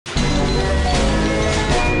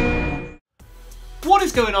What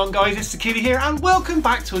is going on, guys? It's the Kiddie here and welcome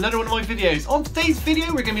back to another one of my videos. On today's video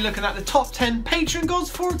we're going to be looking at the top 10 Patron gods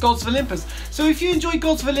for Gods of Olympus. So if you enjoy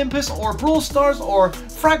Gods of Olympus or Brawl Stars or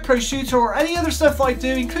Frag Pro Shooter or any other stuff that I do,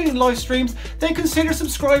 including live streams, then consider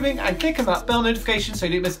subscribing and clicking that bell notification so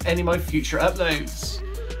you don't miss any of my future uploads.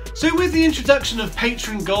 So with the introduction of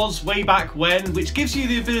Patron gods way back when, which gives you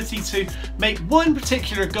the ability to make one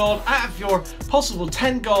particular god out of your possible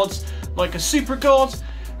 10 gods, like a super god,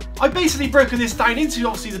 I've basically broken this down into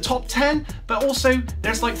obviously the top 10, but also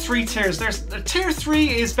there's like 3 tiers. There's tier 3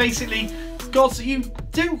 is basically gods that you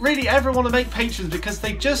don't really ever want to make patrons because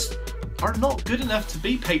they just are not good enough to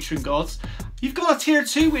be patron gods. You've got a tier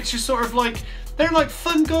 2, which is sort of like, they're like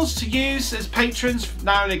fun gods to use as patrons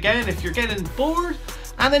now and again if you're getting bored.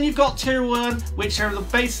 And then you've got tier 1, which are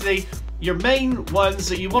basically your main ones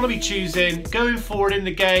that you want to be choosing going forward in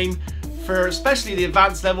the game for especially the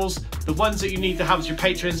advanced levels, the ones that you need to have as your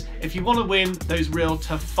patrons if you want to win those real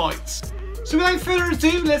tough fights. So without further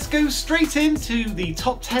ado, let's go straight into the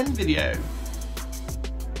top 10 video.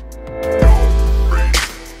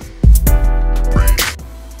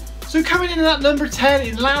 So coming in at number 10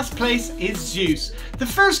 in last place is Zeus. The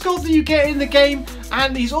first god that you get in the game,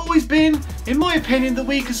 and he's always been, in my opinion, the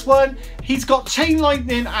weakest one. He's got Chain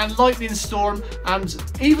Lightning and Lightning Storm, and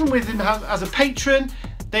even with him as a patron,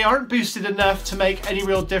 they aren't boosted enough to make any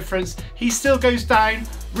real difference. He still goes down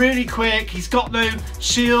really quick. He's got no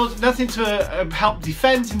shield, nothing to help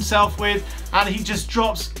defend himself with, and he just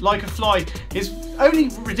drops like a fly. His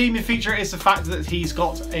only redeeming feature is the fact that he's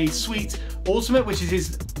got a sweet ultimate, which is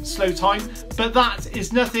his slow time, but that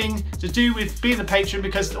is nothing to do with being a patron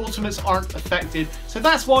because the ultimates aren't affected. So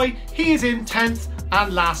that's why he is in 10th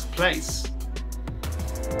and last place.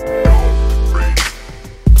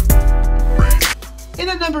 In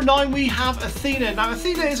at number 9 we have Athena. Now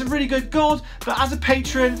Athena is a really good god, but as a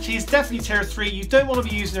patron she's definitely tier 3. You don't want to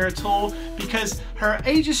be using her at all because her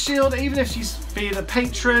Aegis shield, even if she's being a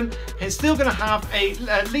patron, is still going to have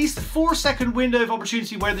at least a 4-second window of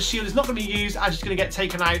opportunity where the shield is not going to be used and she's going to get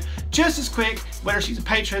taken out just as quick whether she's a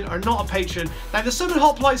patron or not a patron. Now the Summon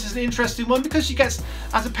Hoplites is an interesting one because she gets,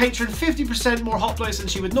 as a patron, 50% more hoplites than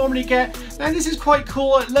she would normally get. Now this is quite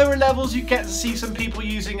cool. At lower levels you get to see some people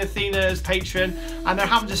using Athena as patron, and they're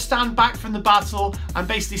having to stand back from the battle and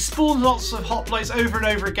basically spawn lots of hoplites over and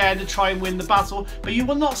over again to try and win the battle, but you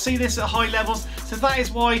will not see this at high levels, so that is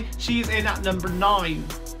why she is in at number 9.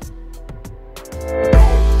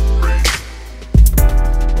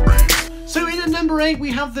 So in at number 8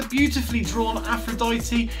 we have the beautifully drawn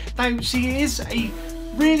Aphrodite. Now she is a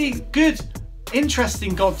really good,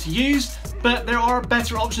 interesting god to use, but there are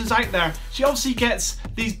better options out there. She obviously gets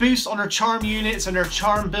these boosts on her charm units and her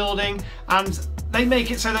charm building, and they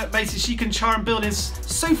make it so that basically she can charm buildings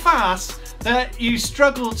so fast that you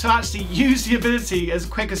struggle to actually use the ability as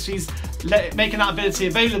quick as she's making that ability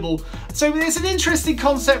available. So it's an interesting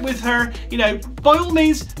concept with her. You know, by all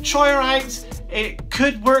means try her out. It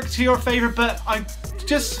could work to your favour, but I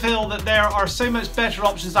just feel that there are so much better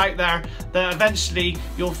options out there that eventually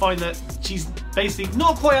you'll find that she's basically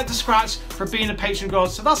not quite up to scratch for being a patron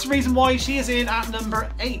god. So that's the reason why she is in at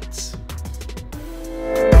number 8.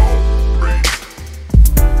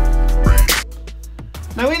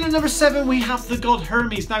 Now in at number 7 we have the god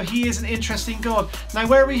Hermes. Now he is an interesting god. Now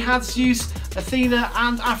where we had Zeus, Athena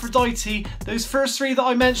and Aphrodite, those first 3 that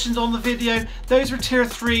I mentioned on the video, those were tier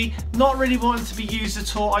 3, not really wanting to be used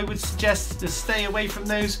at all. I would suggest to stay away from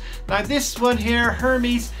those. Now this one here,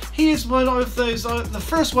 Hermes, he is one of those, the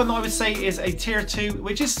first one that I would say is a tier 2,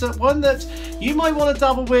 which is the one that you might want to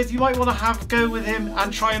dabble with. You might want to have a go with him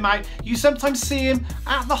and try him out. You sometimes see him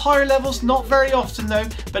at the higher levels, not very often though,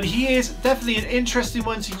 but he is definitely an interesting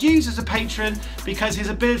one to use as a patron because his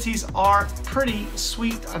abilities are pretty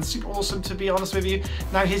sweet and super awesome, to be honest with you.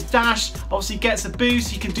 Now his dash obviously gets a boost.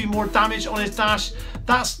 He can do more damage on his dash.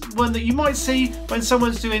 That's one that you might see when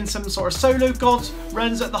someone's doing some sort of solo god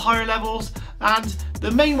runs at the higher levels. And the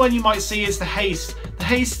main one you might see is the haste. The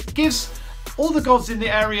haste gives all the gods in the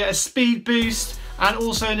area a speed boost and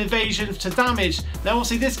also an evasion to damage. Now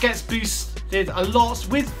obviously this gets boosted a lot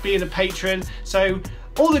with being a patron, so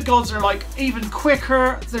all the gods are like even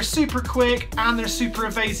quicker, they're super quick and they're super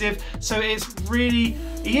evasive. So it's really,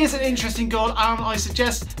 he is an interesting god, and I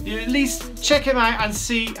suggest you at least check him out and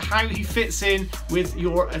see how he fits in with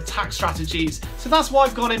your attack strategies. So that's why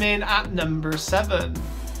I've got him in at number 7.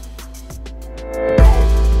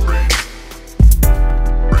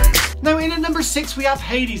 Now in at number number 6 we have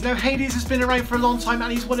Hades. Now Hades has been around for a long time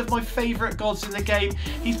and he's one of my favourite gods in the game.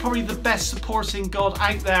 He's probably the best supporting god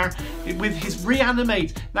out there with his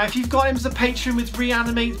reanimate. Now if you've got him as a patron with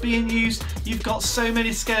reanimate being used, you've got so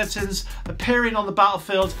many skeletons appearing on the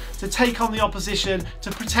battlefield to take on the opposition,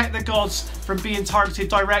 to protect the gods from being targeted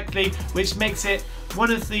directly, which makes it one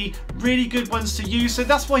of the really good ones to use. So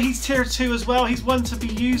that's why he's tier 2 as well. He's one to be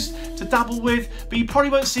used to dabble with, but you probably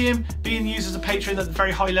won't see him being used as a patron at the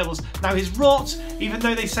very high levels. Now his rot, even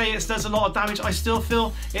though they say it does a lot of damage, I still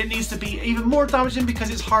feel it needs to be even more damaging because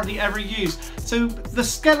it's hardly ever used. So the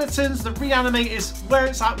skeletons, the reanimate is where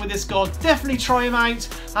it's at with this god. Definitely try him out,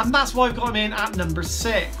 and that's why I've got him in at number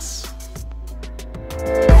 6.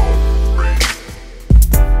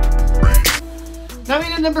 Now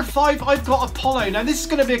in at number 5, I've got Apollo. Now this is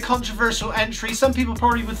going to be a controversial entry. Some people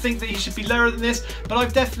probably would think that he should be lower than this, but I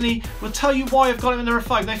definitely will tell you why I've got him at number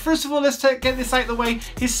 5. Now first of all, let's get this out of the way.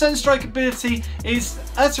 His Sunstrike ability is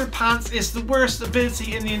utter pants. It's the worst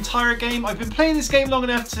ability in the entire game. I've been playing this game long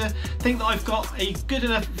enough to think that I've got a good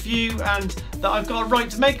enough view and that I've got a right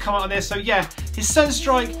to make a comment on this. So yeah, his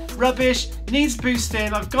Sunstrike, rubbish, needs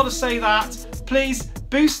boosting. I've got to say that. Please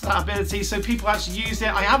boost that ability so people actually use it.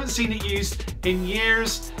 I haven't seen it used in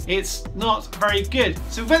years. It's not very good.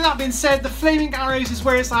 So with that being said, the flaming arrows is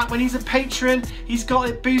where it's at. When he's a patron, he's got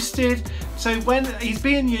it boosted. So when he's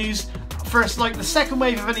being used for like the second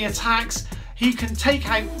wave of any attacks, he can take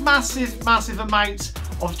out massive amounts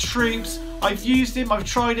of troops. I've used him, I've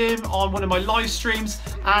tried him on one of my live streams,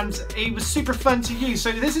 and he was super fun to use.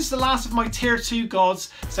 So this is the last of my tier 2 gods.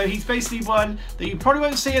 So he's basically one that you probably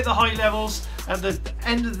won't see at the high levels, at the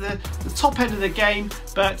end of the top end of the game,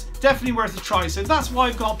 but definitely worth a try. So that's why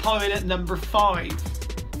I've got Apollo in at number 5.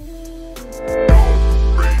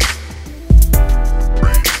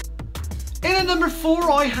 In at number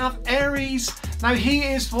 4, I have Ares. Now he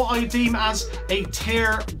is what I deem as a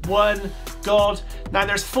tier 1 god. Now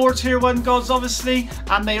there's 4 tier 1 gods obviously,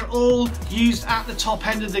 and they are all used at the top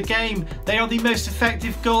end of the game. They are the most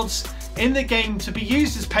effective gods in the game to be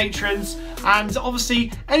used as patrons, and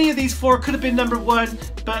obviously any of these 4 could have been number 1,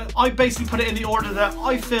 but I basically put it in the order that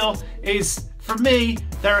I feel is, for me,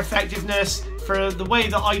 their effectiveness for the way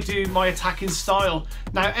that I do my attacking style.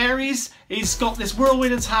 Now Ares, he's got this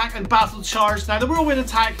whirlwind attack and battle charge. Now the whirlwind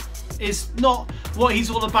attack is not what he's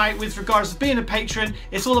all about with regards to being a patron.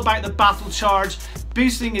 It's all about the battle charge.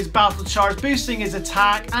 Boosting his battle charge, boosting his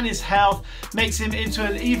attack and his health makes him into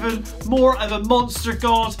an even more of a monster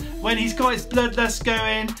god. When he's got his bloodlust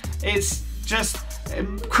going, it's just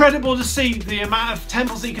incredible to see the amount of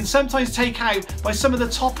temples that he can sometimes take out. By some of the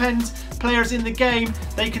top end players in the game,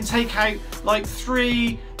 they can take out like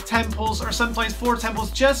 3 temples or sometimes 4 temples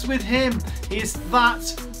just with him. He is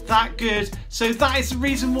that good. So that is the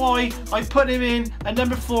reason why I put him in at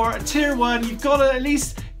number 4, a tier 1. You've got to at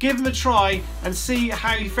least give him a try and see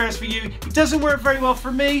how he fares for you. It doesn't work very well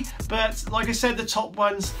for me, but like I said, the top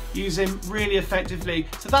ones use him really effectively.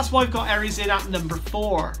 So that's why I've got Ares in at number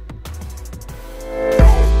 4.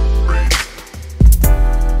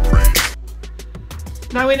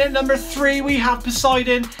 Now in at number 3 we have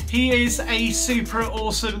Poseidon. He is a super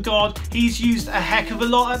awesome god. He's used a heck of a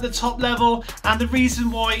lot at the top level, and the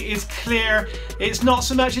reason why is clear. It's not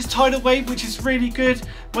so much his tidal wave, which is really good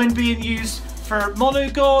when being used for mono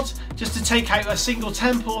god, just to take out a single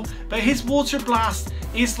temple, but his water blast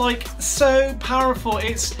is like so powerful.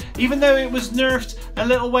 It's, even though it was nerfed a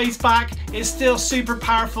little ways back, it's still super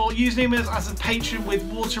powerful. Using him as a patron with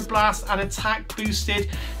water blast and attack boosted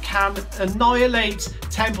can annihilate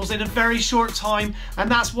temples in a very short time, and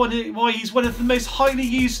that's why he's one of the most highly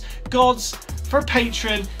used gods for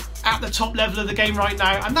patron at the top level of the game right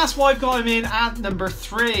now, and that's why I've got him in at number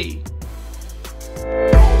 3.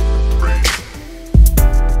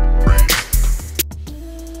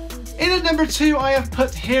 In at number 2 I have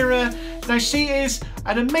put Hera. Now she is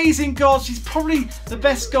an amazing god. She's probably the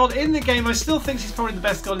best god in the game. I still think she's probably the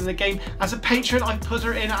best god in the game. As a patron, I've put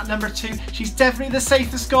her in at number 2. She's definitely the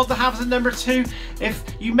safest god to have as a number 2. If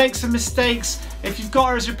you make some mistakes, if you've got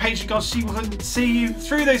her as your patron god, she will see you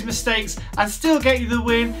through those mistakes and still get you the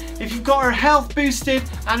win. If you've got her health boosted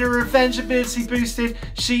and her revenge ability boosted,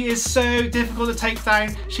 she is so difficult to take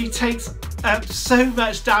down. She takes so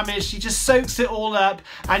much damage. She just soaks it all up,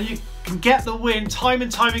 and you can get the win time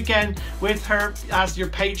and time again with her as your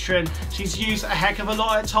patron. She's used a heck of a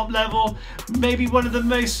lot at top level, maybe one of the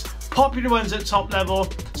most popular ones at top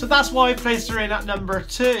level, so that's why I placed her in at number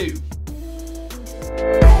 2.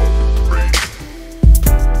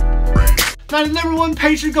 Now, the number 1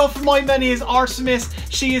 Patron god for my money is Artemis.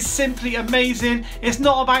 She is simply amazing. It's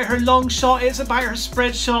not about her long shot, it's about her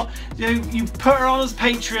spread shot. You know, you put her on as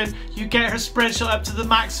Patron, you get her spread shot up to the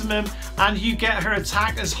maximum, and you get her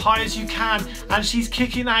attack as high as you can. And she's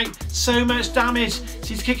kicking out so much damage.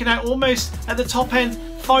 She's kicking out almost at the top end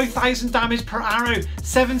 5,000 damage per arrow,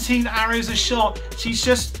 17 arrows a shot. She's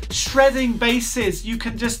just shredding bases. You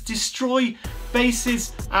can just destroy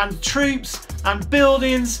bases and troops and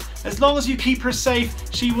buildings. As long as you keep her safe,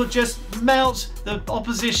 she will just melt the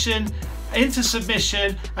opposition into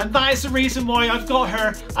submission, and that is the reason why I've got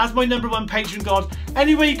her as my number 1 Patron god.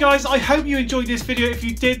 Anyway guys, I hope you enjoyed this video. If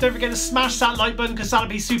you did, don't forget to smash that like button because that would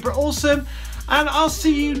be super awesome, and I'll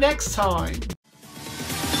see you next time.